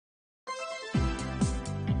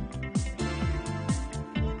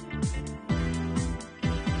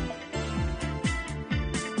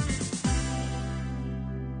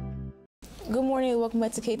Good morning and welcome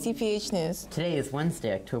back to KTPH News. Today is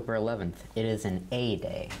Wednesday, October 11th. It is an A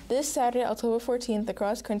day. This Saturday, October 14th, the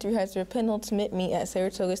cross country has their penultimate meet at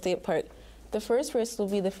Saratoga State Park. The first race will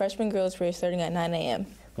be the freshman girls race starting at 9 a.m.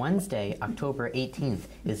 Wednesday, October 18th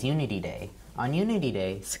is Unity Day. On Unity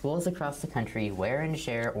Day, schools across the country wear and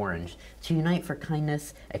share orange to unite for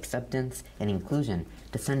kindness, acceptance, and inclusion,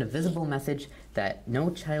 to send a visible message that no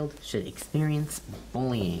child should experience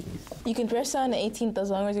bullying. You can dress on the 18th as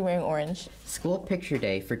long as you're wearing orange. School Picture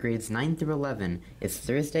Day for grades 9 through 11 is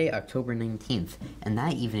Thursday, October 19th, and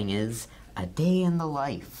that evening is a day in the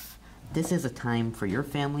life. This is a time for your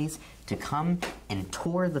families to come and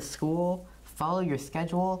tour the school, follow your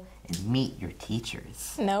schedule, and meet your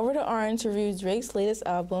teachers. Now we're to Orange to review Drake's latest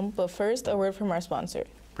album, but first, a word from our sponsor,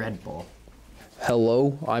 RedBull.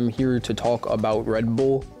 Hello, I'm here to talk about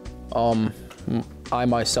RedBull. I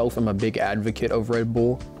myself am a big advocate of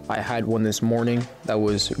RedBull. I had one this morning that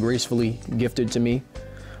was gracefully gifted to me.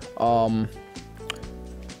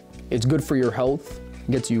 It's good for your health,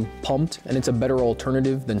 gets you pumped, and it's a better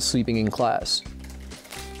alternative than sleeping in class.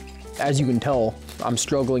 As you can tell, I'm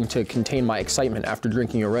struggling to contain my excitement after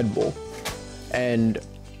drinking a Red Bull. And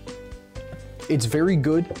it's very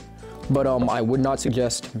good, but I would not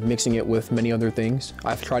suggest mixing it with many other things.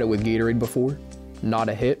 I've tried it with Gatorade before, not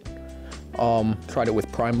a hit. Tried it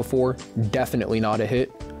with Prime before, definitely not a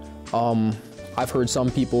hit. I've heard some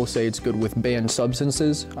people say it's good with banned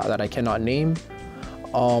substances that I cannot name.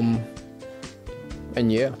 And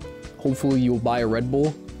yeah, hopefully you'll buy a Red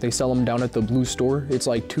Bull. They sell them down at the Blue store. It's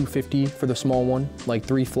like $2.50 for the small one, like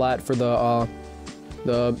 $3 flat for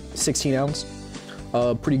the 16 ounce.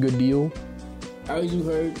 Pretty good deal. As you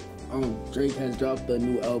heard, Drake has dropped a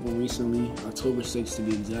new album recently, October 6th to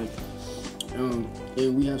be exact.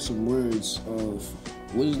 And we have some words of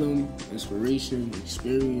wisdom, inspiration,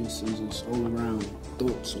 experience, and just all around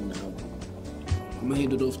thoughts on the album. I'm gonna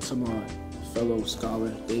hand it off to my fellow scholar,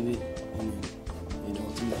 David, and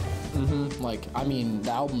to you.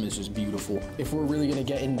 The album is just beautiful. If we're really gonna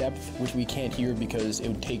get in depth, which we can't here because it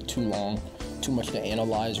would take too long, too much to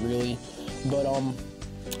analyze really, but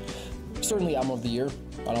certainly album of the year.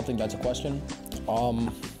 I don't think that's a question.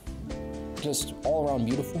 Just all around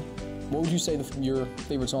beautiful. What would you say your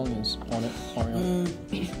favorite song is on it,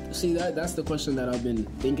 Ariana? See, that's the question that I've been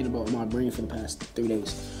thinking about in my brain for the past 3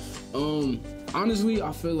 days. Honestly,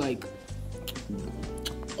 I feel like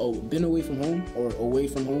Been Away From Home or Away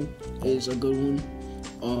From Home is a good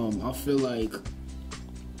one. I feel like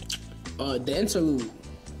the interlude,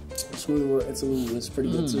 Screw Word interlude, is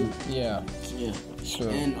pretty good too. Yeah, sure.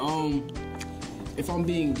 And if I'm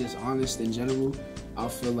being just honest in general, I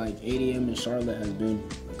feel like ADM and Charlotte has been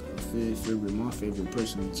my favorite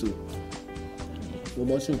personally too. What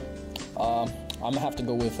about you? I'm gonna have to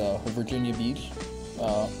go with Virginia Beach.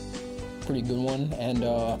 Pretty good one, and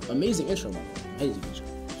amazing intro, man. Amazing intro.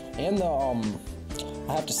 And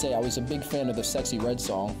I have to say I was a big fan of the Sexy Red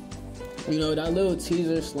song. You know, that little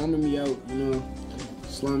teaser slamming me out.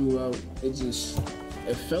 Slamming me out.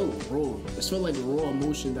 It felt raw. It felt like raw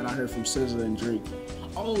emotion that I heard from SZA and Drake.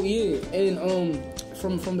 Oh yeah, and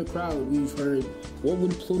from the crowd we've heard What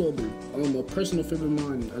Would Pluto Do? A personal favorite of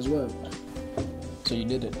mine as well. So you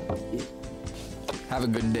did it. Yeah. Have a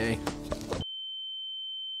good day.